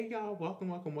Hey y'all,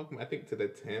 welcome. I think to the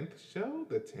 10th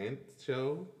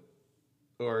show,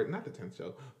 or not the 10th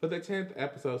show, but the 10th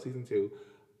episode, season 2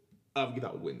 of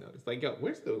Wouldn't Notice. Like, yo,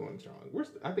 we're still going strong.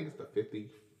 I think it's the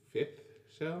 55th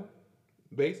show,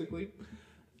 basically.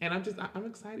 And I'm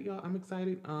excited, y'all. I'm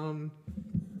excited. Hold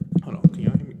on, can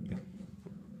y'all hear me? Yeah.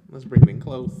 Let's bring it in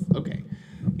close. Okay.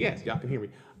 Yes, y'all can hear me.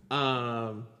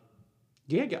 Um,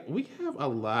 yeah, we have a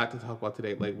lot to talk about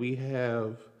today. Like we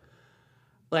have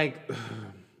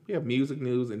music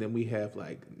news and then we have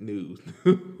like news.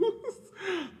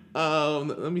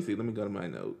 Let me see. Let me go to my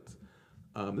notes.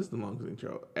 This is the longest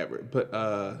intro ever, but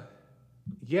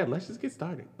yeah, let's just get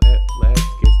started. Let's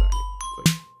get started.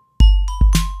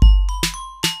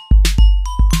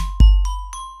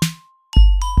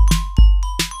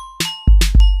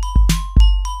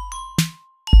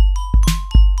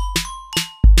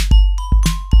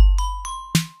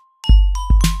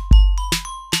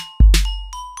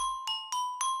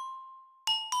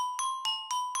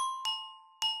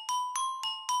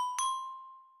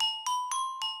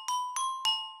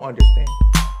 So, understand.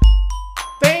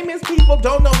 Famous people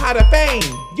don't know how to fame.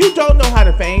 You don't know how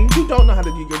to fame. You don't know how to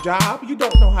do your job. You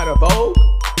don't know how to vogue.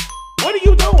 What are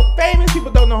you doing? Famous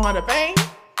people don't know how to fame.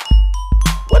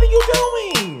 What are you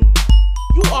doing?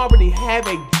 You already have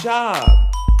a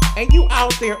job and you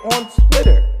out there on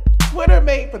Twitter. Twitter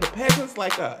made for the peasants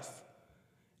like us.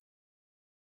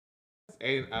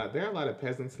 And there are a lot of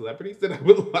peasant celebrities that I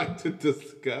would like to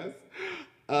discuss.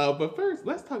 But first,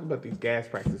 let's talk about these gas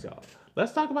prices, y'all.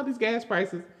 Let's talk about these gas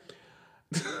prices.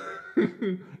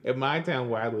 In my town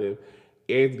where I live,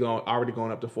 it's already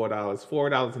going up to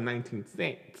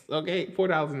 $4.19. Okay,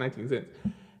 $4.19.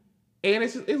 And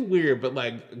it's weird, but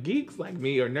like geeks like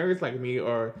me or nerds like me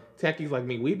or techies like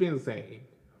me, we've been saying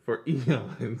for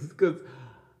eons because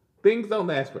things don't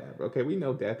last forever. Okay, we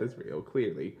know death is real,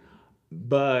 clearly,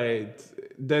 but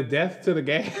the death to the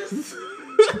gas,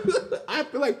 I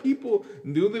feel like people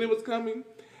knew that it was coming,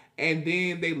 and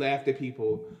then they laughed at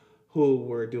people who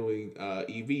were doing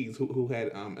EVs, who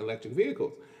had electric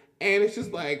vehicles, and it's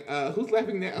just like, who's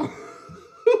laughing now?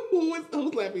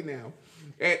 Who's laughing now?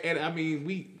 And I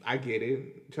mean, I get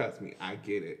it. Trust me, I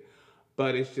get it.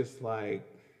 But it's just like,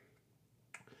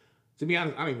 to be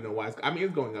honest, I don't even know why. I mean,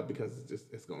 it's going up because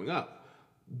it's going up.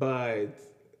 But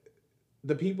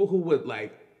the people who would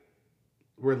like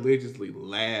religiously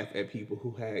laugh at people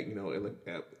who had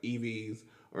EVs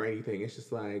or anything, it's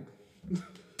just like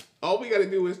all we gotta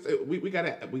do is we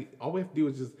all we have to do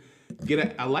is just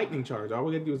get a lightning charger. All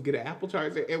we gotta do is get an Apple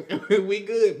charger and we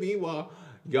good. Meanwhile,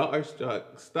 y'all are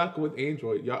stuck with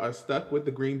Android. Y'all are stuck with the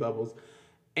green bubbles,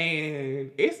 and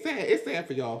it's sad. It's sad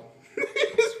for y'all.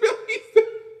 It's really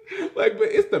sad. Like, but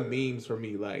it's the memes for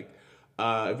me. Like,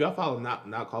 if y'all follow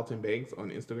not Carlton Banks on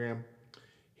Instagram,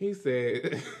 he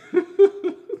said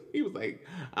he was like,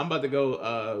 "I'm about to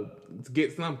go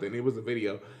get something." It was a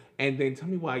video, and then tell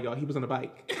me why, y'all. He was on a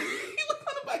bike. He was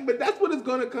on a bike, but that's what it's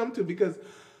gonna come to because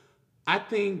I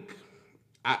think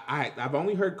I've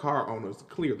only heard car owners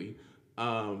clearly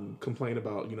complain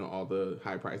about all the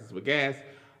high prices with gas,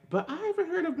 but I haven't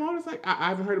heard of motorcycle. I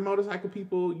haven't heard of motorcycle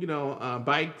people.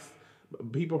 Bikes,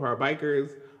 people who are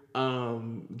bikers,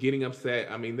 getting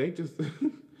upset. I mean, they just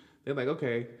they're like,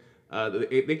 okay,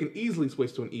 they can easily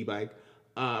switch to an e-bike.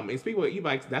 And speaking of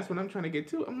e-bikes, that's what I'm trying to get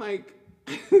to. I'm like,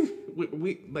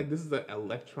 we like this is an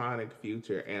electronic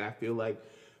future, and I feel like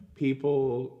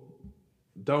people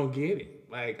don't get it.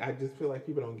 Like, I just feel like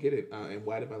people don't get it. And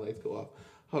why did my lights go off?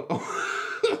 Hold on.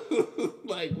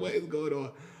 Like, what is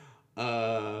going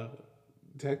on?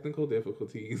 Technical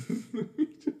difficulties.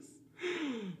 Just,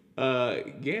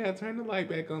 yeah, turn the light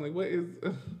back on. Like, what is?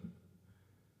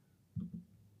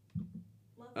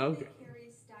 Okay.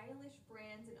 Carries stylish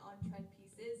brands and on-trend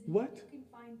pieces. What? You can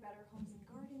find Better Homes and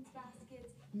Gardens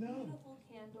baskets, No. beautiful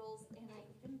candles, and I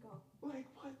even got Like,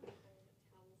 what?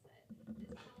 towel set.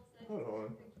 This towel set Hold on.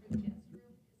 is perfect for the guest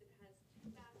room because it has 2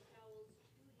 bath towels,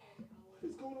 2 hand towels. What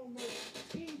is going on with my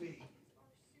TV? These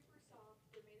are super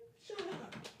soft. They're made of Shut up.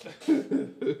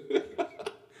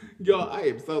 Y'all, I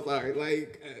am so sorry.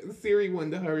 Like, Siri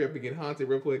wanted to hurry up and get haunted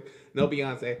real quick. No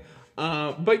Beyonce.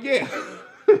 But yeah.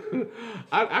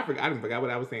 I forgot. I didn't forgot what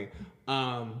I was saying.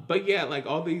 But yeah, like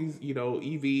all these,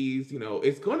 EVs,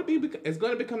 it's going to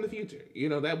become the future.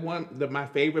 My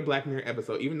favorite Black Mirror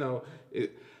episode, even though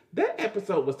that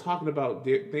episode was talking about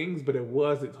things, but it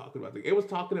wasn't talking about things. It was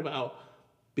talking about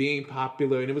being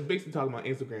popular, and it was basically talking about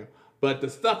Instagram. But the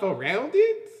stuff around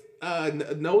it,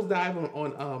 nosedive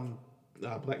on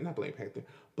not Black Panther,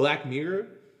 Black Mirror.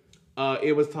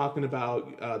 It was talking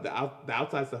about the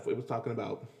outside stuff. It was talking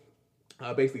about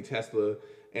basically Tesla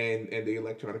and the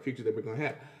electronic future that we're gonna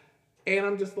have. And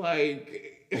I'm just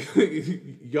like,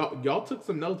 y'all took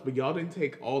some notes, but y'all didn't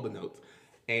take all the notes.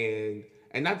 And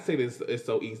and not to say this is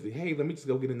so easy. Hey, let me just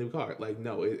go get a new car. Like,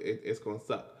 no, it's gonna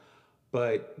suck.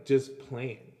 But just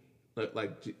plan,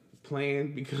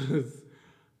 plan because,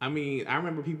 I mean, I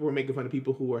remember people were making fun of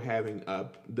people who were having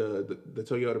the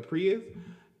Toyota Prius,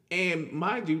 and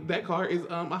mind you, that car is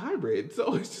a hybrid.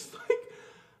 So it's just like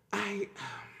I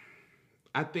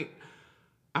I think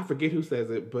I forget who says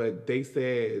it, but they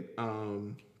said uh,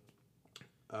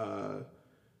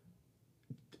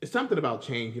 something about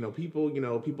change.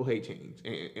 People hate change,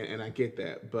 and I get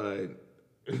that, but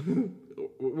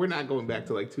we're not going back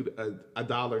to like a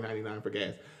 $1.99 for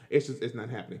gas. It's not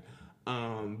happening,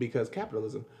 because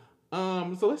capitalism.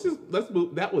 So let's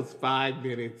move. That was 5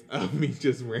 minutes of me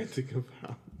just ranting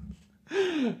about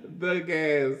the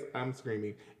gas. I'm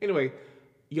screaming. Anyway,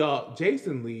 y'all,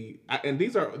 Jason Lee, and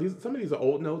these some of these are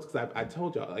old notes because I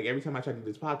told y'all, like, every time I try to do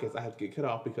this podcast, I have to get cut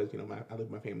off because I live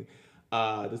with my family,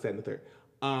 this that and the third.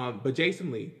 But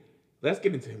Jason Lee, let's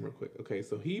get into him real quick. Okay,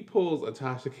 so he pulls a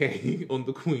Tasha K on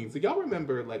the Queen. So y'all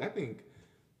remember, like, I think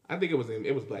it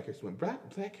was Black History Month.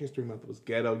 Black History Month was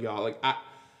ghetto, y'all. Like,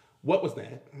 what was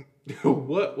that?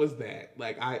 What was that?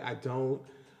 Like, I don't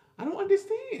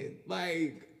understand.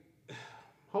 Like,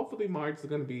 hopefully March is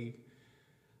gonna be.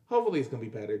 Hopefully it's gonna be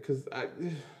better because I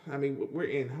mean, we're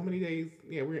in how many days?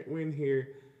 Yeah, we're in here.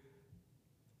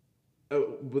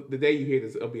 The day you hear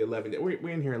this, it'll be 11 days. We're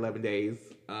in here 11 days,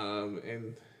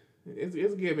 and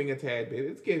it's giving a tad bit.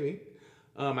 It's giving.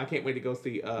 I can't wait to go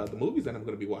see the movies that I'm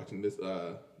going to be watching this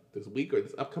week or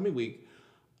this upcoming week.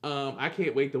 I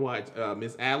can't wait to watch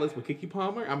Miss Alice with Kiki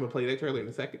Palmer. I'm gonna play that trailer in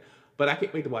a second, but I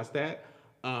can't wait to watch that.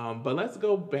 But let's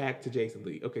go back to Jason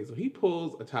Lee. Okay, so he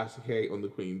pulls a Tasha K on the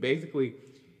Queen. Basically,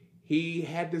 he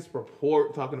had this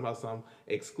report talking about some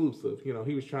exclusive. He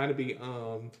was trying to be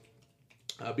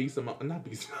B Simone, not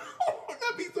B Simone,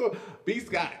 not B Simone, B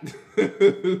Scott.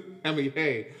 I mean,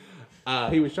 hey,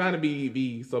 he was trying to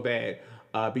be so bad,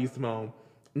 B Simone,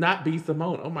 not B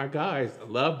Simone. Oh my gosh, I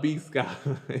love B Scott.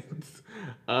 He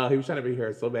was trying to be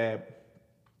her so bad,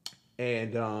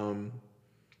 and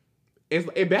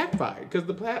it backfired because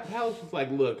the palace was like,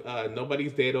 look,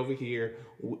 nobody's dead over here.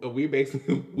 We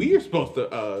basically we are supposed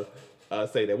to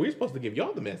say that we're supposed to give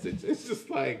y'all the message. It's just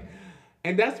like,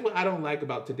 and that's what I don't like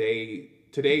about today's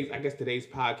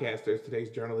podcasters, today's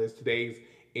journalists, today's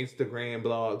Instagram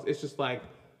blogs. It's just like,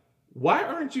 why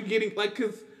aren't you getting, like,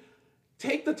 because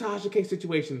take the Tasha K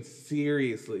situation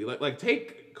seriously. Like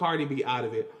take Cardi B out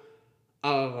of it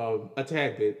a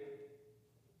tad bit.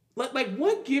 Like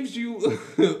what gives you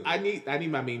I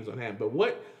need my memes on hand, but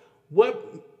what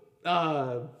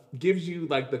gives you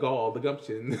like the gall, the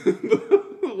gumption,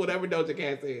 whatever Doja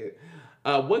Cat said.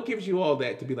 What gives you all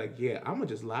that to be like, yeah, I'm gonna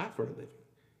just lie for a living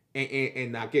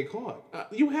and not get caught?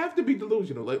 You have to be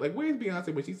delusional. Like where's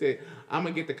Beyonce when she said, "I'm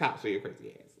gonna get the cops for your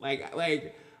crazy ass"?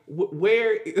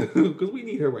 Where? Because we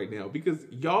need her right now because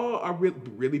y'all are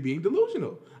really being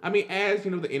delusional. I mean, as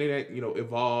the internet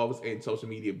evolves and social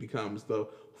media becomes the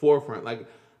forefront. Like,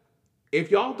 if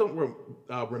y'all don't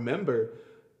remember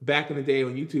back in the day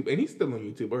on YouTube, and he's still on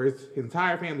YouTube, or his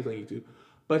entire family's on YouTube,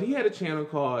 but he had a channel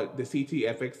called the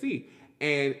CTFXC,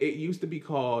 and it used to be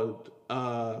called,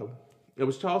 it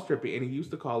was Charles Trippy, and he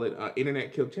used to call it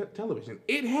Internet Killed Television.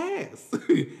 It has.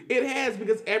 It has,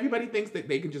 because everybody thinks that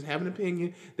they can just have an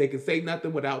opinion, they can say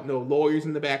nothing without no lawyers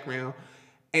in the background,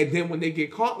 and then when they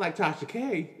get caught like Tasha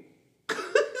K,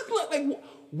 like,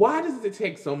 why does it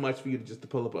take so much for you to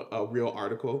pull up a real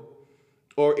article?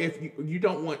 Or if you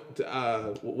don't want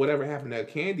to, whatever happened to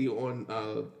Candy on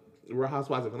Real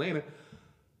Housewives of Atlanta,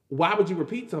 why would you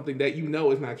repeat something that you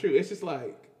know is not true? It's just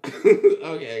like,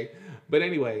 okay. But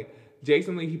anyway,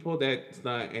 Jason Lee, he pulled that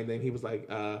stunt, and then he was like,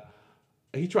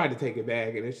 he tried to take it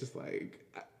back, and it's just like,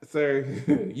 sir,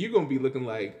 you're going to be looking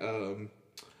like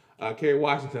Kerry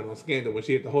Washington on Scandal when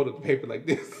she had to hold up the paper like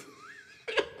this.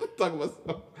 Talking about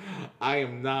stuff. I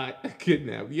am not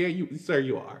kidnapped. Yeah, sir,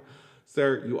 you are.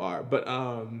 Sir, you are. But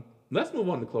let's move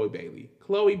on to Chloe Bailey.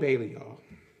 Chloe Bailey, y'all.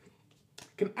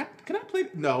 Can I play?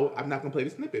 No, I'm not gonna play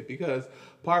the snippet because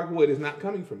Parkwood is not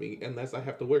coming for me unless I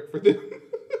have to work for them.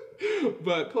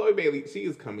 But Chloe Bailey, she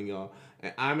is coming, y'all,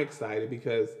 and I'm excited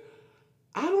because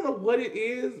I don't know what it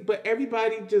is, but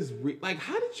everybody just like,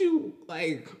 how did you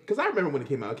like? Because I remember when it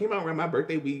came out. It came out around my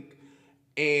birthday week.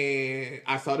 And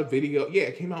I saw the video. Yeah,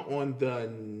 it came out on the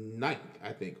 9th,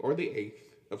 I think, or the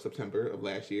 8th of September of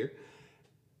last year.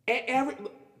 And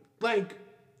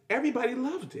everybody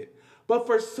loved it. But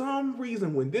for some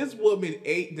reason, when this woman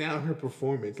ate down her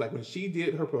performance, like when she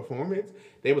did her performance,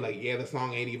 they were like, yeah, the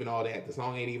song ain't even all that. The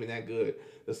song ain't even that good.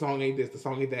 The song ain't this, the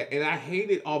song ain't that. And I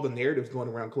hated all the narratives going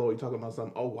around Chloe talking about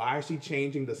something. Oh, why is she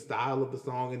changing the style of the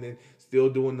song and then still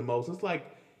doing the most? It's like,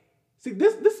 see,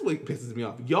 this is what pisses me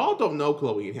off. Y'all don't know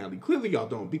Chloe and Halle. Clearly, y'all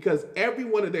don't, because every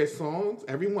one of their songs,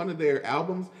 every one of their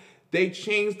albums, they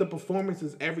change the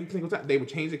performances every single time. They would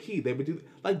change the key. They would do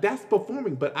like that's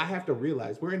performing. But I have to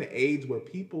realize we're in an age where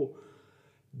people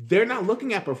they're not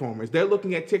looking at performers. They're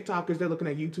looking at TikTokers. They're looking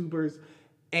at YouTubers,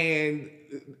 and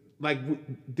like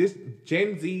this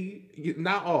Gen Z,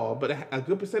 not all, but a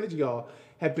good percentage of y'all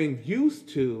have been used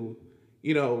to,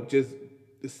 just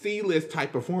C-list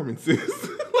type performances,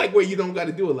 like where you don't got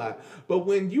to do a lot. But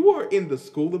when you are in the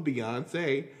school of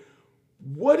Beyonce,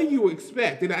 what do you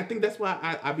expect? And I think that's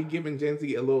why I be giving Gen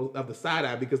Z a little of the side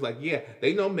eye, because like, yeah,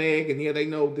 they know Meg, and yeah, they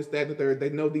know this, that, and the third.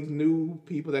 They know these new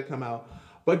people that come out.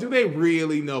 But do they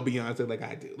really know Beyonce like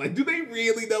I do? Like, do they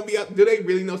really know Beyonce? Do they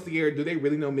really know Sierra? Do they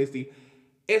really know Misty?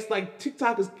 It's like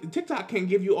TikTok can't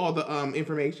give you all the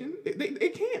information.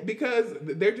 It can't, because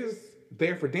they're just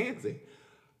there for dancing.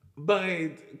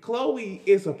 But Chloe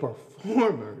is a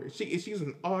performer. She's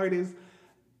an artist.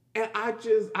 And I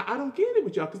don't get it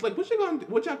with y'all, cause like what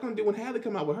y'all gonna do when Halle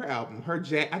come out with her album, her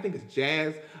jazz? I think it's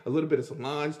jazz, a little bit of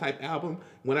Solange type album.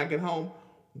 When I get home,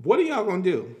 what are y'all gonna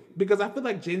do? Because I feel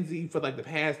like Gen Z for like the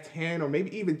past 10 or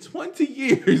maybe even 20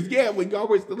 years, yeah, when y'all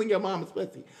were still in your mama's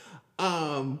pussy,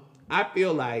 I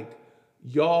feel like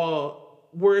y'all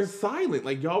were silent,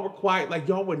 like y'all were quiet, like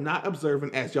y'all were not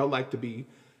observant as y'all like to be,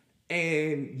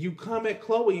 and you come at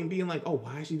Chloe and being like, oh,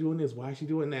 why is she doing this? Why is she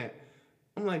doing that?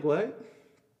 I'm like, what?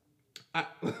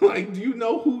 Like, do you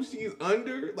know who she's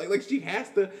under? Like she has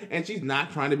to, and she's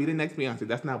not trying to be the next Beyonce.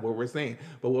 That's not what we're saying.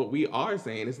 But what we are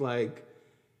saying is like,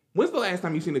 when's the last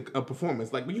time you seen a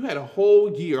performance? Like when you had a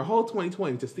whole year, a whole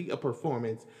 2020 to see a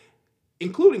performance,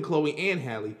 including Chloe and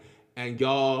Halle, and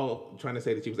y'all trying to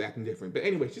say that she was acting different. But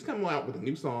anyway, she's coming out with a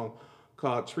new song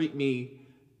called "Treat Me,"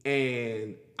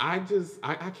 and I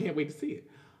can't wait to see it.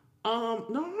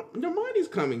 No, Normani's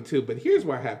coming too, but here's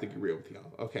where I have to get real with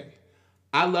y'all. Okay.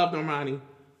 I love Normani.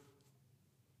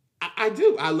 I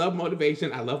do. I love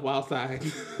Motivation. I love Wild Side.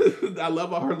 I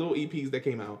love all her little EPs that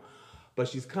came out. But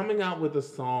she's coming out with a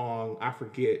song, I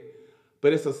forget,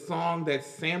 but it's a song that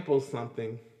samples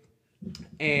something.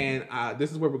 And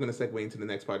this is where we're going to segue into the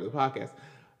next part of the podcast.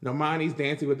 Normani's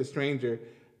Dancing with a Stranger.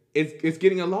 It's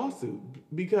getting a lawsuit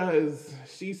because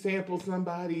she sampled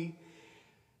somebody.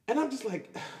 And I'm just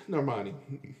like, Normani.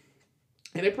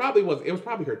 And it was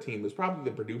probably her team. It was probably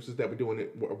the producers that were doing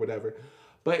it or whatever.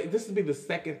 But this would be the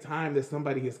second time that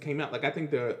somebody has came out. Like, I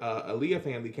think the Aaliyah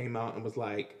family came out and was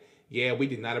like, yeah, we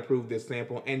did not approve this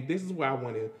sample. And this is where I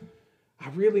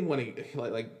really want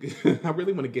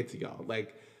to get to y'all.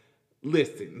 Like,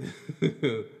 listen,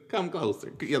 come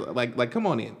closer. Like, come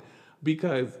on in.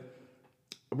 Because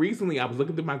recently, I was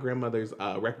looking through my grandmother's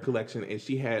record collection, and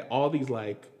she had all these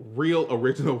like real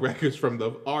original records from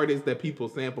the artists that people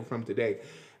sample from today.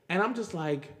 And I'm just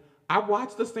like, I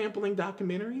watched the sampling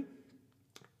documentary,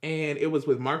 and it was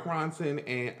with Mark Ronson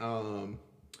and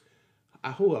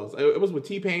who else? It was with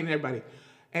T-Pain and everybody.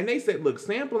 And they said, look,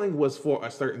 sampling was for a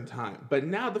certain time, but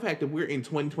now the fact that we're in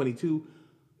 2022.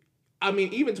 I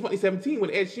mean, even 2017, when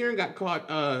Ed Sheeran got caught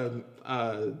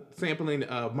sampling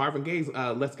Marvin Gaye's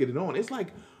 "Let's Get It On," it's like,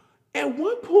 at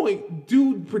what point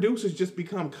do producers just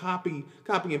become copy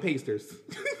and pasters?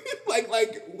 like,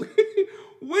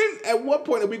 at what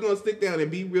point are we going to sit down and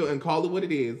be real and call it what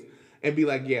it is and be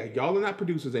like, yeah, y'all are not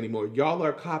producers anymore. Y'all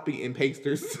are copy and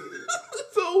pasters.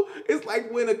 So it's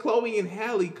like when a Chloe and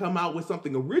Halle come out with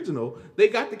something original, they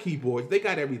got the keyboards, they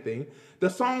got everything. The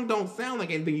song don't sound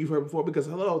like anything you've heard before because,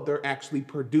 hello, they're actually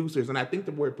producers. And I think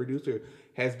the word producer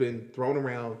has been thrown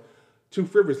around too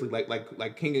frivolously,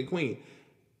 like king and queen.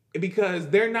 Because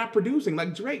they're not producing.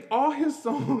 Like Drake, all his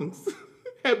songs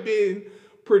have been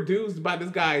produced by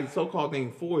this guy so-called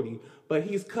named 40, but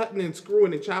he's cutting and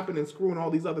screwing and chopping and screwing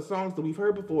all these other songs that we've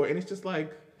heard before. And it's just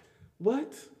like,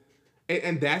 what?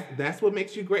 And that's what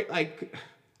makes you great. Like,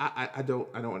 I don't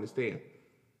understand.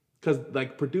 Because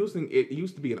like producing, it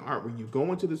used to be an art where you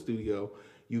go into the studio,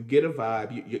 you get a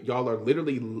vibe, y'all are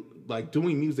literally like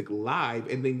doing music live,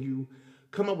 and then you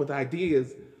come up with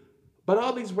ideas. But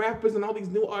all these rappers and all these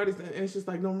new artists, and it's just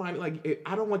like, no mind, like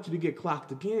I don't want you to get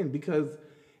clocked again, because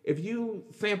if you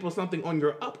sample something on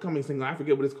your upcoming single, I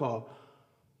forget what it's called,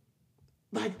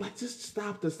 like just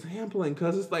stop the sampling,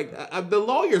 because it's like the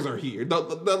lawyers are here,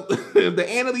 the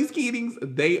Annalise Keatings,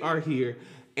 they are here.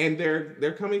 And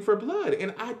they're coming for blood.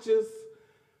 And I just,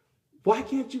 Why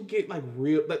can't you get like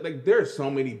real like there are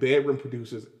so many bedroom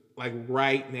producers like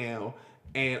right now,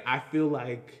 and I feel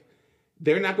like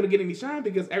they're not going to get any shine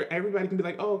because everybody can be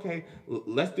like, oh, okay,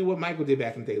 let's do what Michael did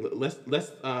back in the day.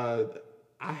 Let's.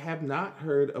 I have not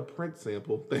heard a Prince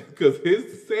sample because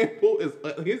his sample is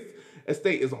his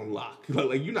estate is on lock.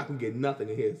 Like you're not gonna get nothing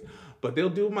in his. But they'll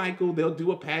do Michael. They'll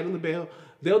do a Patti LaBelle.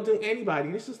 They'll do anybody.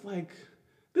 And it's just like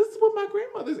this is what my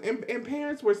grandmothers and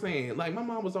parents were saying. Like my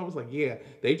mom was always like, yeah,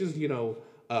 they just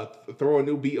throw a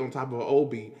new beat on top of an old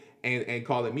beat and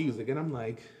call it music. And I'm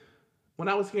like, when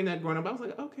I was hearing that growing up, I was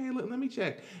like, okay, let me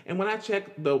check. And when I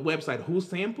checked the website, who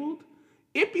sampled,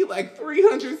 it'd be like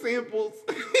 300 samples.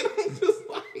 And I'm just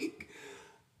like,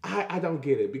 I don't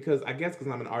get it because I guess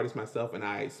because I'm an artist myself and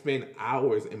I spend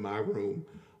hours in my room,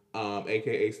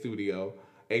 aka studio,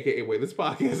 aka where this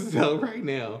podcast is held right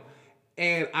now.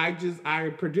 And I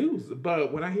produce.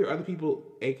 But when I hear other people,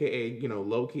 aka,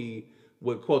 low key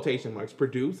with quotation marks,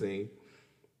 producing,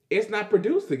 it's not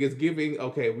producing. It's giving,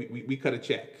 okay, we cut a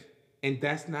check. And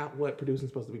that's not what producing is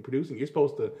supposed to be producing. You're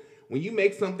supposed to, when you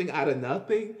make something out of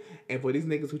nothing, and for these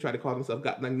niggas who try to call themselves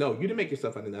God, like, no, you didn't make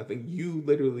yourself out of nothing. You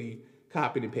literally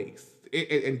copied and paste.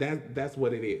 And that's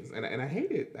what it is. And I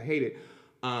hate it. I hate it.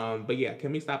 But yeah,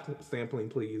 can we stop sampling,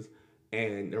 please?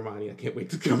 And Normani, I can't wait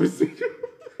to come and see you.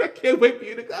 I can't wait for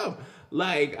you to come.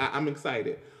 Like, I'm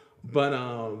excited. But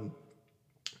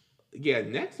yeah,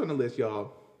 next on the list,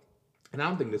 y'all, and I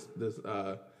don't think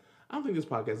I don't think this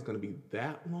podcast is gonna be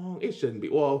that long. It shouldn't be.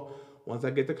 Well, once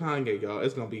I get to Kanye, y'all,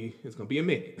 it's gonna be a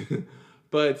minute.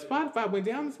 But Spotify went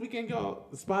down this weekend, y'all.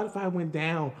 Spotify went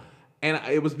down, and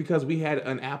it was because we had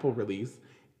an Apple release,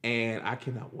 and I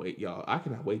cannot wait, y'all. I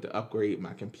cannot wait to upgrade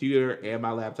my computer and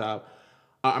my laptop.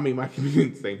 I mean, my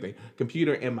computer, same thing,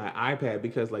 computer and my iPad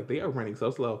because like they are running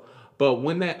so slow. But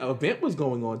when that event was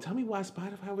going on, tell me why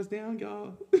Spotify was down,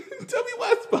 y'all. Tell me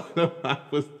why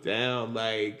Spotify was down.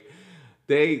 Like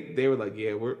they were like,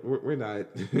 yeah, we're not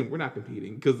we're not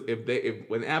competing because if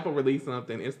when Apple released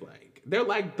something, it's like they're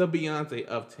like the Beyonce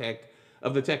of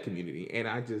the tech community, and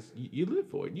I just you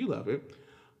live for it, you love it.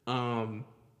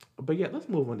 But yeah, let's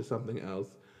move on to something else,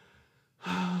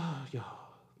 y'all.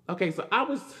 Okay, so I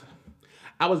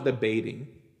was debating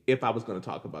if I was going to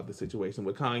talk about the situation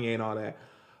with Kanye and all that,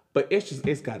 but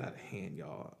it's got out of hand,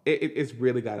 y'all. It's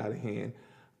really got out of hand.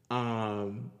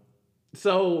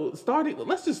 So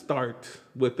let's just start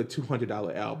with the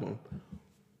 $200 album.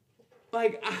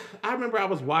 Like I remember I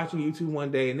was watching YouTube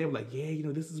one day and they were like,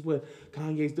 yeah, this is what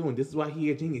Kanye's doing. This is why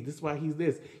he's a genius. This is why he's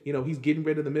this. He's getting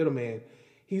rid of the middleman.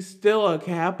 He's still a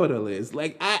capitalist.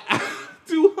 Like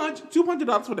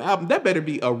 $200 for the album. That better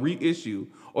be a reissue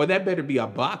or that better be a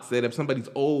box set of somebody's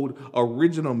old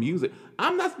original music.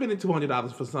 I'm not spending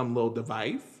 $200 for some little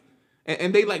device.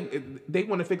 And they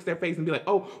want to fix their face and be like,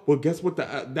 oh, well, guess what?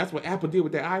 That's what Apple did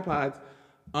with their iPods.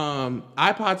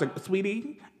 iPods are,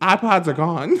 sweetie, iPods are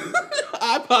gone.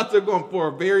 iPods are gone for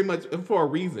a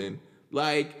reason.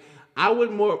 Like I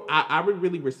would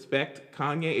really respect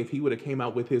Kanye if he would have came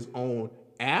out with his own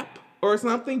app or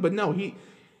something. But no, he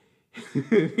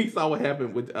saw what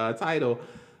happened with Tidal.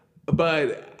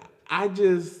 But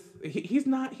he's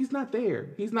not there.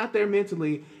 He's not there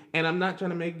mentally. And I'm not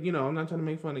trying to make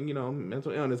fun of,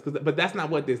 mental illness, but that's not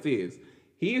what this is.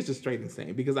 He is just straight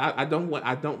insane because I don't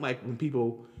like when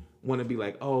people want to be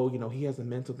like, oh, he has a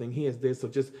mental thing, he has this, so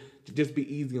just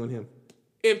be easy on him.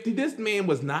 If this man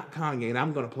was not Kanye, and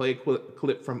I'm going to play a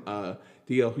clip from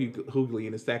D.L. Hughley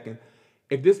in a second.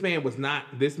 If this man was not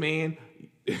this man,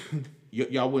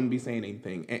 y'all wouldn't be saying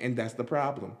anything, and that's the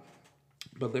problem.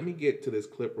 But let me get to this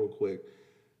clip real quick,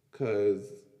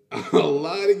 because a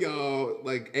lot of y'all,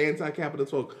 like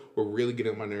anti-capitalist folk, were really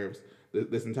getting on my nerves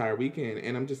this entire weekend.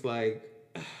 And I'm just like,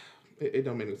 it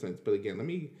don't make no sense. But again, let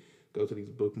me go to these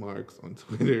bookmarks on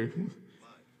Twitter.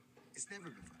 It's never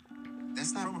been fun.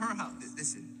 That's not from her house.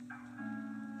 Listen,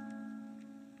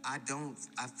 I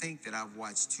think that I've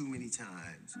watched too many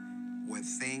times where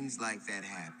things like that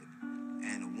happen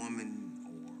and a woman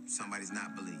or somebody's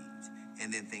not believed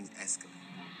and then things escalate.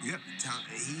 Yep.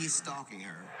 He is stalking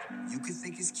her. You could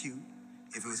think it's cute.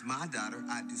 If it was my daughter,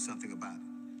 I'd do something about it.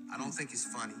 I don't think it's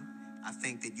funny. I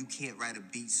think that you can't write a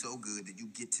beat so good that you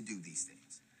get to do these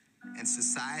things. And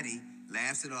society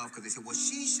laughs it off because they say, well,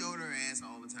 she showed her ass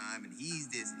all the time, and he's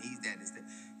this, and he's that, and that.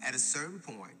 At a certain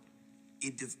point,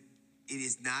 it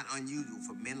is not unusual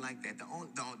for men like that. The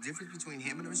difference between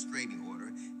him and a restraining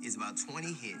order is about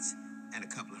 20 hits and a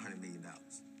couple of $100 million.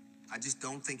 I just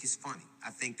don't think it's funny.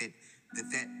 I think that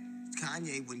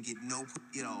Kanye wouldn't get no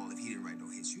at all if he didn't write no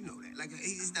hits. You know that. Like,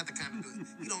 he's not the kind of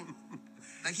dude.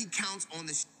 Like he counts on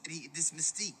this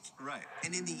mystique. Right.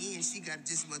 And in the end, she got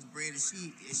just as much bread as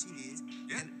she is.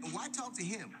 Yeah. And why talk to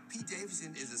him? Pete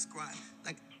Davidson is a scribe.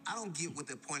 Like, I don't get what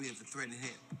the point is for threatening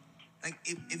him. Like,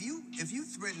 if you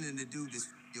threatening to do this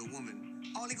to your woman,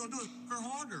 all they gonna do is fuck her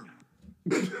harder.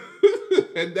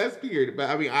 And that's weird. But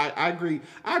I mean, I agree.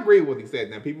 I agree with what he said.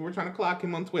 Now, people were trying to clock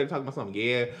him on Twitter, talking about something.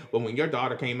 Yeah, but when your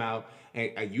daughter came out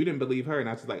and you didn't believe her, and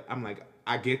I was just like, I'm like,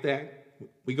 I get that.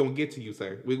 We gonna get to you,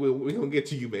 sir. We gonna get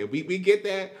to you, man. We get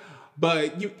that.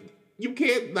 But you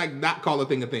can't like not call a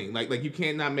thing a thing. Like you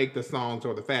can't not make the songs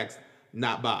or the facts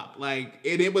not bop. Like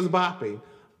it was bopping.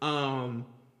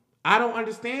 I don't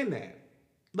understand that.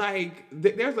 Like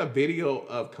there's a video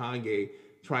of Kanye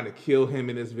trying to kill him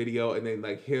in this video, and then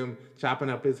like him chopping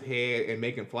up his head and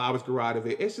making flowers grow out of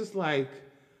it. It's just like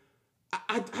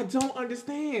I don't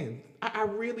understand. I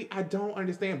really don't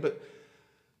understand. But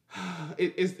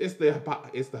it's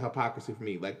the hypocrisy for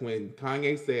me. Like when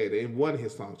Kanye said in one of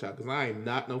his songs, child, because I am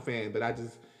not no fan, but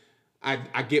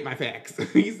I get my facts.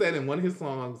 He said in one of his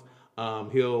songs,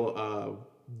 he'll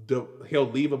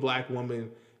leave a black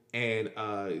woman and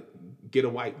get a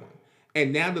white one.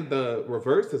 And now that the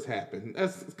reverse has happened,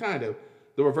 the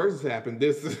reverse has happened.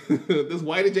 This this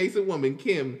white adjacent woman,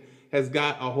 Kim, has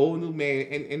got a whole new man,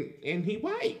 and he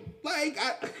white. Like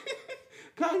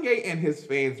Kanye and his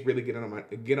fans really get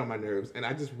on my nerves, and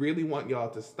I just really want y'all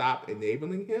to stop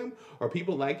enabling him or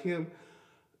people like him,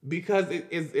 because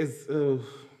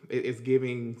it's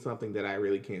giving something that I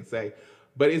really can't say,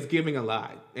 but it's giving a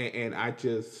lie, and I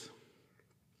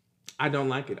don't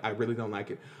like it. I really don't like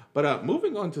it. But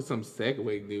moving on to some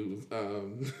segue news,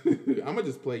 I'm gonna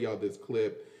just play y'all this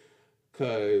clip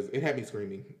because it had me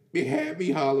screaming, it had me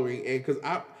hollering, and because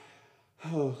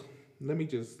let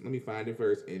me find it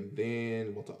first, and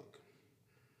then we'll talk.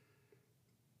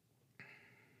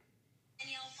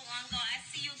 Danielle Polanco, I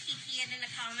see you kikiing in the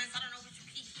comments. I don't know what you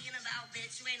kikiing about,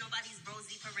 bitch. You ain't nobody's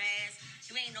Rosie Perez.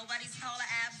 You ain't nobody's Paula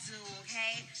Abdul,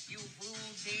 okay? You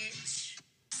rude bitch.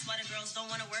 That's why the girls don't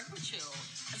want to work with you.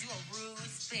 Because you a rude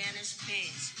Spanish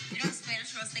bitch. You know the Spanish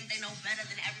girls think they know better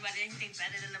than everybody. They think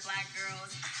better than the black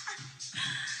girls.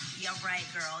 Yeah, right,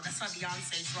 girl. That's why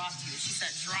Beyonce dropped you. She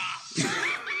said drop.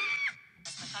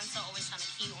 Makanto always trying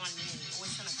to key on me,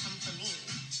 always trying to come for me.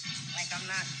 Like I'm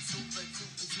not super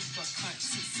cunt,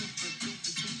 super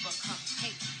duper cunt.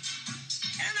 Hey,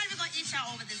 and I'm not even gonna eat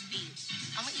y'all over this beat.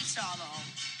 I'm gonna eat y'all though,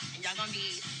 and y'all gonna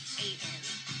be eating.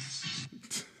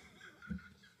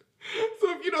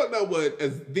 So if you don't know what the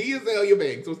Azealia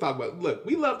Banks was talking about, look,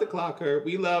 we love to clock her.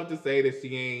 We love to say that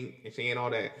she ain't all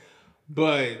that,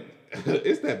 but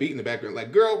it's that beat in the background.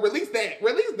 Like, girl, release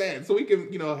that, so we can,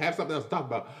 have something else to talk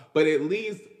about. But at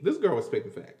least this girl was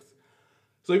spitting facts.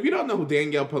 So if you don't know who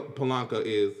Danielle Polanco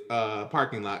is,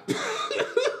 Parking Lot,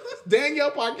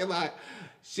 Danielle Parking Lot,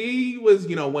 she was,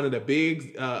 one of the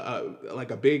big,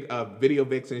 like a big video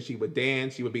vixen. She would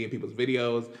dance. She would be in people's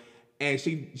videos. And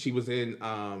she was in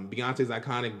Beyonce's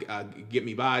iconic "Get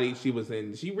Me Body." She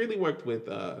really worked with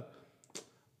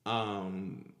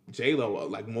J-Lo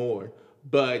like more,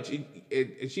 but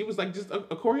she was like just a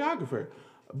choreographer.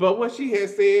 But what she had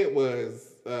said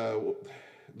was,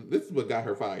 this is what got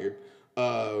her fired.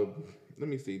 Let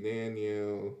me see,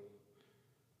 Danielle.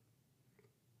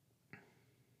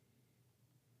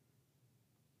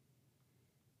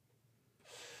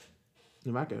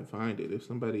 If I can find it, if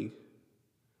somebody.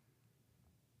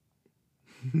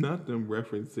 Not them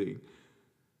referencing.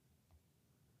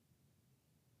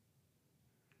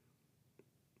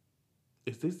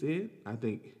 Is this it? I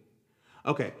think.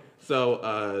 Okay,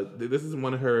 so this is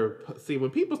one of her. See,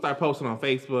 when people start posting on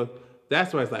Facebook,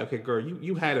 that's where it's like, okay, girl,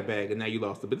 you had a bag and now you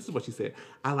lost it. But this is what she said.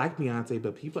 I like Beyonce,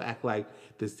 but people act like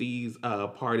the seas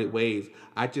parted ways.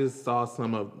 I just saw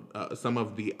some of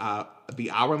the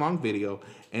hour-long video,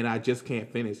 and I just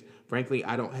can't finish. Frankly,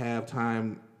 I don't have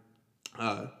time.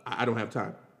 I don't have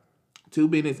time. 2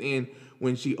 minutes in,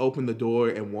 when she opened the door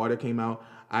and water came out,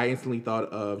 I instantly thought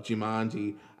of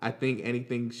Jumanji. I think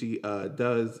anything she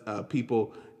does,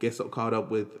 people get so caught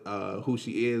up with who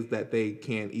she is that they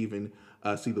can't even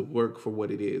see the work for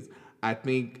what it is. I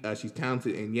think she's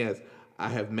talented, and yes, I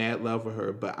have mad love for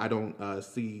her, but I don't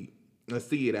see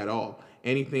it at all.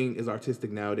 Anything is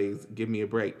artistic nowadays. Give me a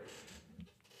break.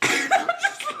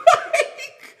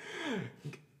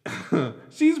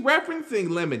 She's referencing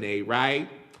Lemonade, right?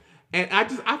 And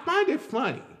I find it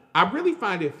funny. I really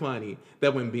find it funny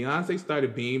that when Beyonce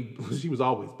started being, she was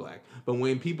always black, but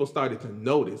when people started to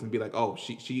notice and be like, oh,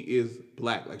 she is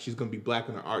black, like she's gonna be black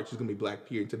in her art, she's gonna be black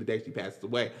here until the day she passes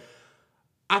away.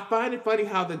 I find it funny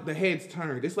how the heads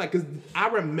turned. It's like, because I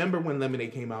remember when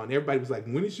Lemonade came out and everybody was like,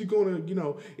 when is she going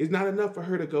to, it's not enough for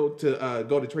her to go to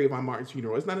Trayvon Martin's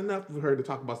funeral. It's not enough for her to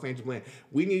talk about Sandra Bland.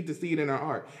 We need to see it in our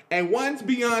art. And once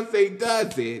Beyonce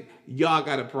does it, y'all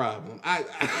got a problem. I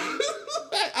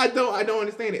don't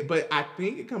understand it. But I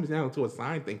think it comes down to a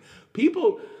sign thing.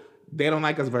 People, they don't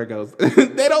like us Virgos.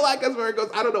 They don't like us Virgos.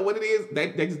 I don't know what it is.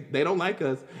 They don't like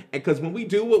us. And because when we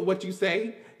do what you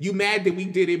say, you mad that we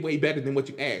did it way better than what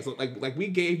you asked. So like we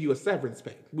gave you a severance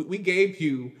pay. We gave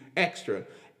you extra.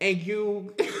 And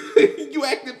you you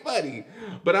acted funny.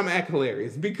 But I'm gonna act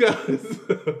hilarious because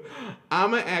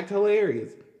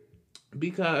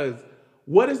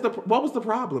what was the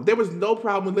problem? There was no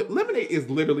problem with Lemonade is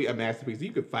literally a masterpiece.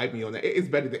 You could fight me on that. It's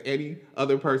better than any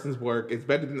other person's work. It's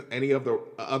better than any of the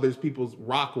other people's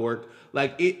rock work.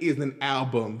 Like, it is an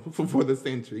album for the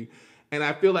century. And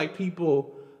I feel like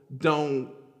people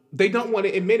don't want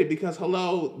to admit it because,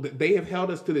 hello, they have held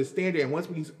us to this standard. And once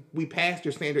we pass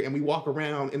your standard and we walk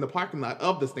around in the parking lot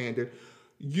of the standard,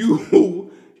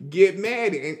 you get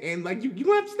mad. And like, you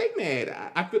don't have to stay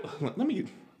mad. I feel, let me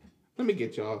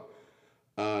get y'all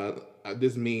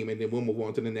this meme, and then we'll move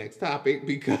on to the next topic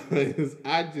because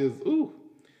I just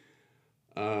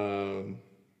let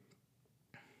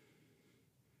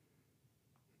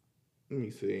me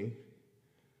see.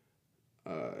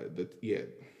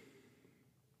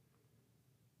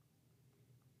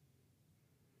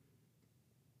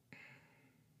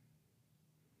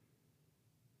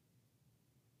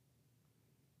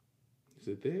 Is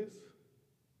it this?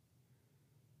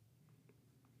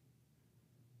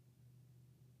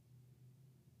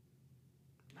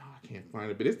 I can't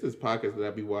find it, but it's this podcast that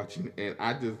I be watching, and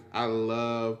I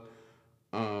love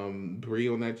Brie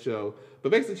on that show.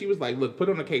 But basically, she was like, "Look, put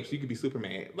on a cape so you could be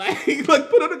Superman. Like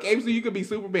put on a cape so you could be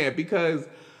Superman." Because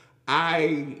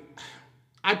I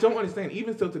don't understand,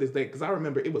 even still to this day, because I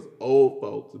remember it was old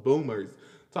folks, boomers,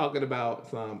 talking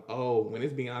about when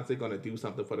is Beyonce gonna do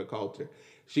something for the culture?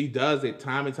 She does it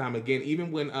time and time again.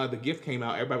 Even when The Gift came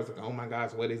out, everybody was like, "Oh my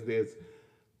gosh, what is this?"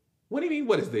 What do you mean,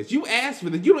 what is this? You asked for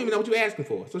this. You don't even know what you're asking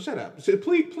for. So shut up.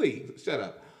 Please, shut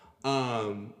up.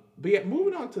 But yeah,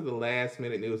 moving on to the last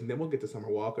minute news, and then we'll get to Summer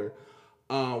Walker.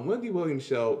 Wendy Williams'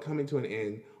 show coming to an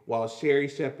end while Sherri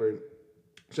Shepherd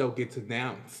show gets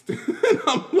announced. And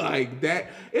I'm like, that,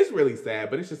 it's really sad,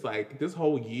 but it's just like this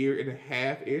whole year and a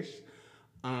half-ish,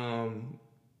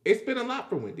 it's been a lot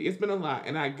for Wendy. It's been a lot,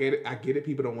 and I get it.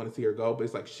 People don't want to see her go, but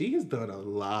it's like she has done a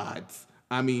lot.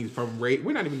 I mean, we're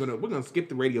gonna skip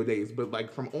the radio days, but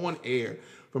like from on air,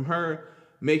 from her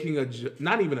making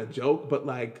not even a joke, but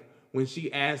like when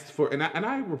she asked for, and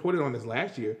I reported on this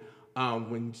last year,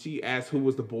 when she asked who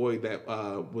was the boy that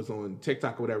was on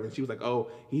TikTok or whatever, and she was like, "Oh,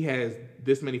 he has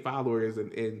this many followers,"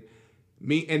 and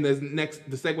me, and the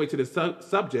segue to the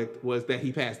subject was that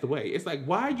he passed away. It's like,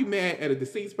 why are you mad at a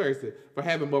deceased person for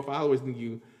having more followers than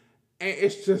you? And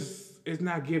it's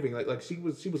not giving. Like she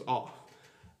was off.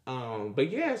 But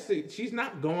yeah, she's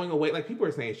not going away. Like, people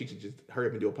are saying she should just hurry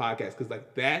up and do a podcast because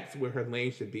like that's where her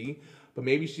lane should be. But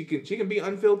maybe she can be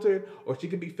unfiltered, or she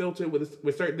can be filtered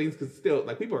with certain things, because still,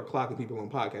 like, people are clocking people on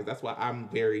podcasts. That's why I'm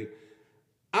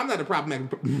not a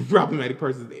problematic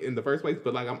person in the first place,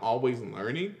 but like I'm always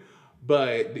learning.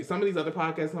 But some of these other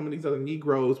podcasts, some of these other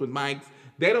Negroes with mics,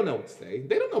 they don't know what to say.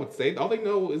 They don't know what to say. All they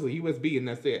know is a USB, and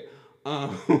that's it.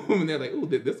 And they're like, "Ooh,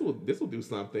 this will do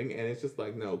something," and it's just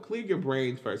like, no, clear your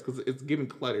brains first, because it's getting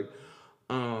cluttered.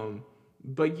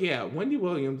 But yeah, Wendy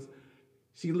Williams,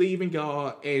 she leaving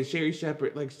y'all, and Sherri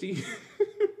Shepherd, like she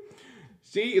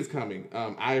is coming.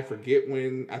 I forget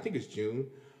when. I think it's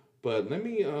June, but let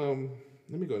me go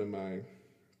to my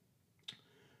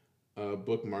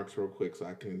bookmarks real quick so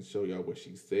I can show y'all what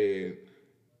she said.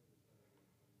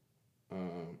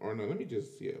 Or no, let me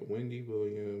just Wendy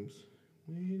Williams.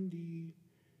 Wendy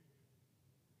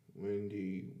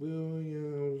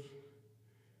Williams,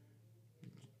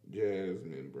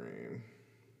 Jasmine Brand.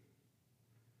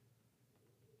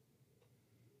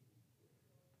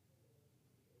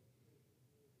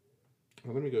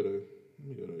 Oh, let me go to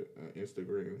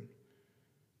Instagram.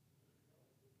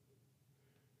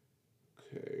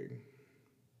 Okay.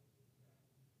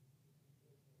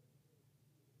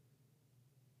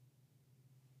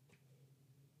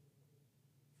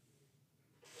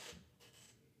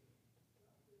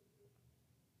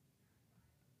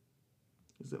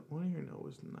 Is it on here? No,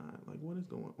 it's not. Like, what is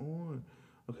going on?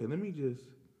 Okay, let me just.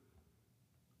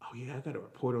 Oh yeah, I got a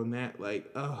report on that.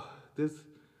 Like, all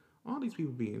these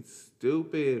people being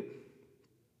stupid.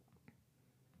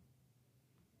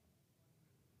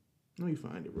 Let me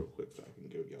find it real quick so I can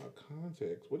give y'all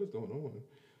context. What is going on?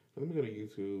 So let me go to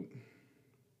YouTube.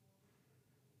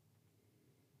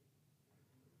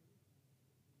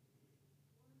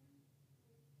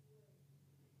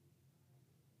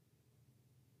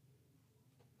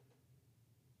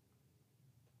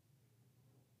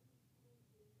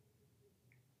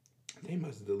 they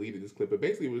must have deleted this clip, but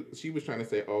basically she was trying to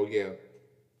say, oh yeah,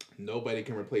 nobody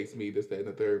can replace me, this, that, and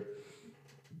the third.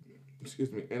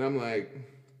 Excuse me. And I'm like,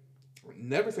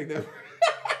 never say never. Never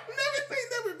say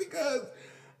never, because,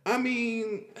 I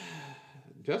mean,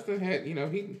 Justin had,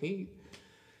 he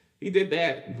did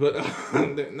that, but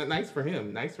nice for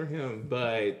him.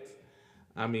 But,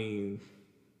 I mean,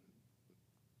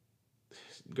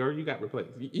 girl, you got replaced.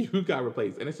 You got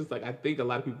replaced. And it's just like, I think a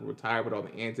lot of people were tired with all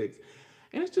the antics.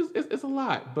 And it's just, it's a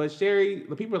lot. But Sherry,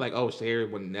 the people are like, oh, Sherry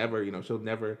would never, she'll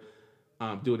never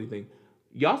do anything.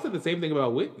 Y'all said the same thing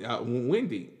about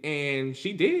Wendy, and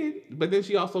she did, but then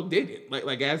she also didn't.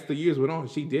 Like as the years went on,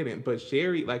 she didn't. But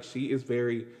Sherry, like, she is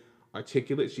very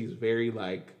articulate. She's very,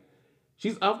 like,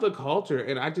 she's of the culture,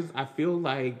 and I feel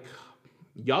like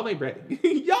y'all ain't ready.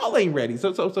 Y'all ain't ready.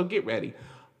 So get ready.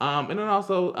 And then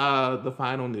also the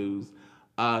final news,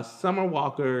 Summer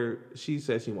Walker, she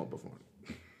says she won't perform.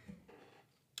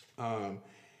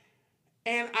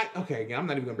 And I'm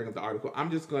not even gonna bring up the article.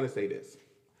 I'm just gonna say this.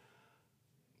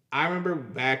 I remember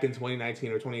back in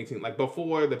 2019 or 2018, like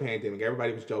before the pandemic,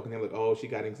 everybody was joking. They were like, oh, she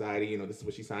got anxiety. This is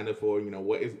what she signed up for.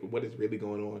 What is really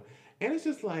going on? And it's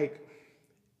just like,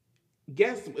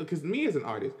 guess, because me as an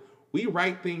artist, we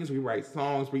write things, we write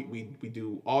songs, we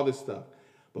do all this stuff.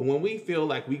 But when we feel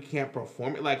like we can't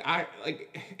perform it, and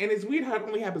it's weird how it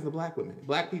only happens to black women.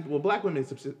 Black women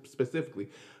specifically.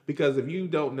 Because if you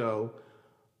don't know,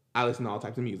 I listen to all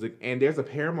types of music, and there's a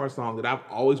Paramore song that I've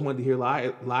always wanted to hear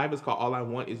live. It's called All I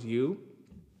Want Is You.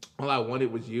 All I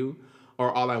Wanted Was You,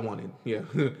 or All I Wanted, yeah.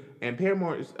 And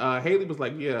Paramore, Haley was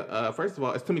like, first of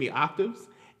all, it's too many octaves,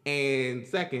 and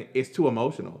second, it's too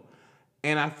emotional.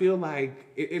 And I feel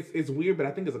like it's weird, but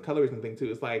I think it's a colorism thing too.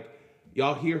 It's like,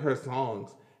 y'all hear her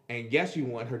songs, and yes, you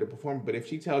want her to perform, but if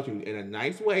she tells you in a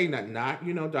nice way, not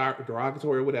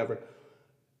derogatory or whatever,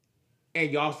 and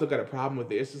y'all still got a problem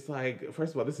with it, it's just like,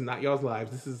 first of all, this is not y'all's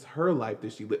lives. This is her life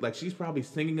that she lived. Like, she's probably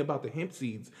singing about the hemp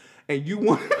seeds, and you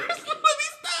want her to let me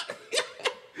stop.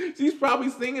 She's probably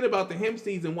singing about the hemp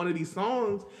seeds in one of these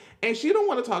songs, and she don't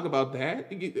want to talk about that.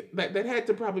 That had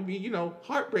to probably be,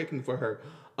 heartbreaking for her.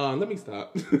 Let me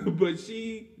stop. But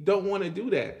she don't want to do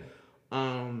that.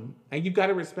 And you got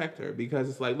to respect her, because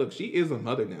it's like, look, she is a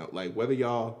mother now. Like, whether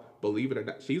y'all believe it or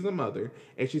not, she's a mother,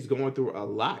 and she's going through a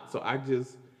lot. So I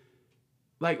just...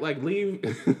 Like leave,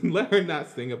 let her not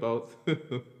sing about,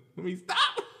 let me stop.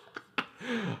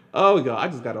 Oh, God, I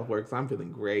just got off work, so I'm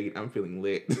feeling great. I'm feeling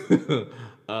lit.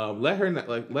 Let her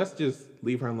not, let's just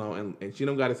leave her alone, and she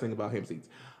don't got to sing about hemp seeds.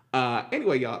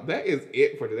 Anyway, y'all, that is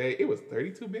it for today. It was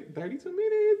 32 minutes.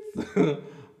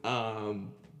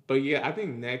 But yeah, I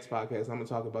think next podcast, I'm going to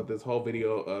talk about this whole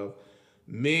video of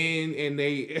men and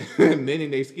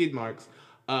they skid marks.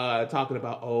 Talking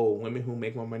about, women who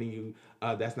make more money than you,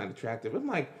 that's not attractive. I'm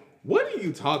like, what are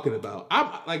you talking about? I'm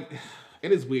like,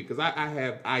 and it's weird because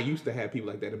I used to have people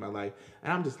like that in my life,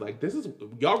 and I'm just like,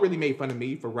 y'all really made fun of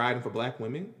me for riding for black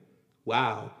women.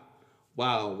 Wow,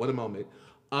 what a moment.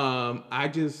 I'll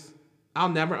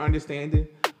never understand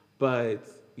it, but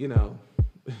niggas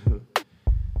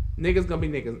gonna be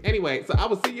niggas. Anyway, so I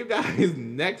will see you guys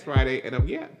next Friday, and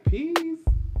peace.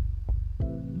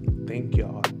 Thank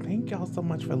y'all so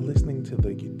much for listening to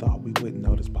the You Thought We Wouldn't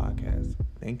Notice podcast.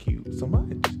 Thank you so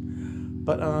much.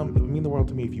 But it would mean the world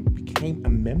to me if you become a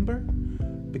member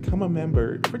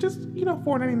for just,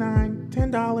 $4.99,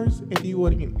 $10 if you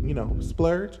would,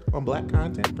 splurge on black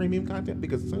content, premium content,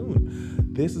 because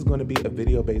soon this is going to be a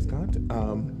video-based content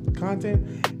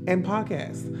and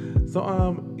podcast. So,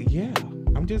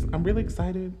 I'm really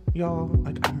excited, y'all.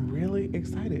 I'm really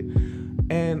excited.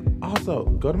 And also,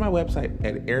 go to my website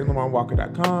at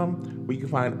aaronlamonwalker.com, where you can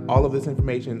find all of this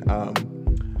information,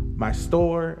 my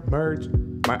store, merch,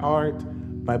 my art,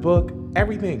 my book,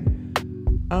 everything.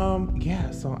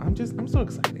 So I'm so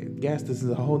excited. Yes, this is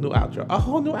a whole new outro,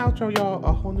 y'all,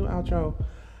 a whole new outro.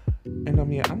 And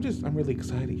I'm really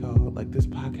excited, y'all. Like, this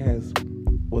podcast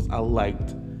was a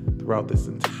light throughout this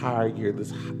entire year,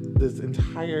 this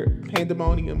entire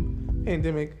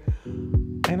pandemic.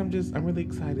 And I'm really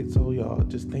excited. So y'all,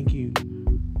 just thank you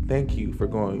for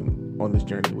going on this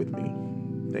journey with me.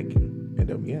 Thank you.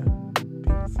 And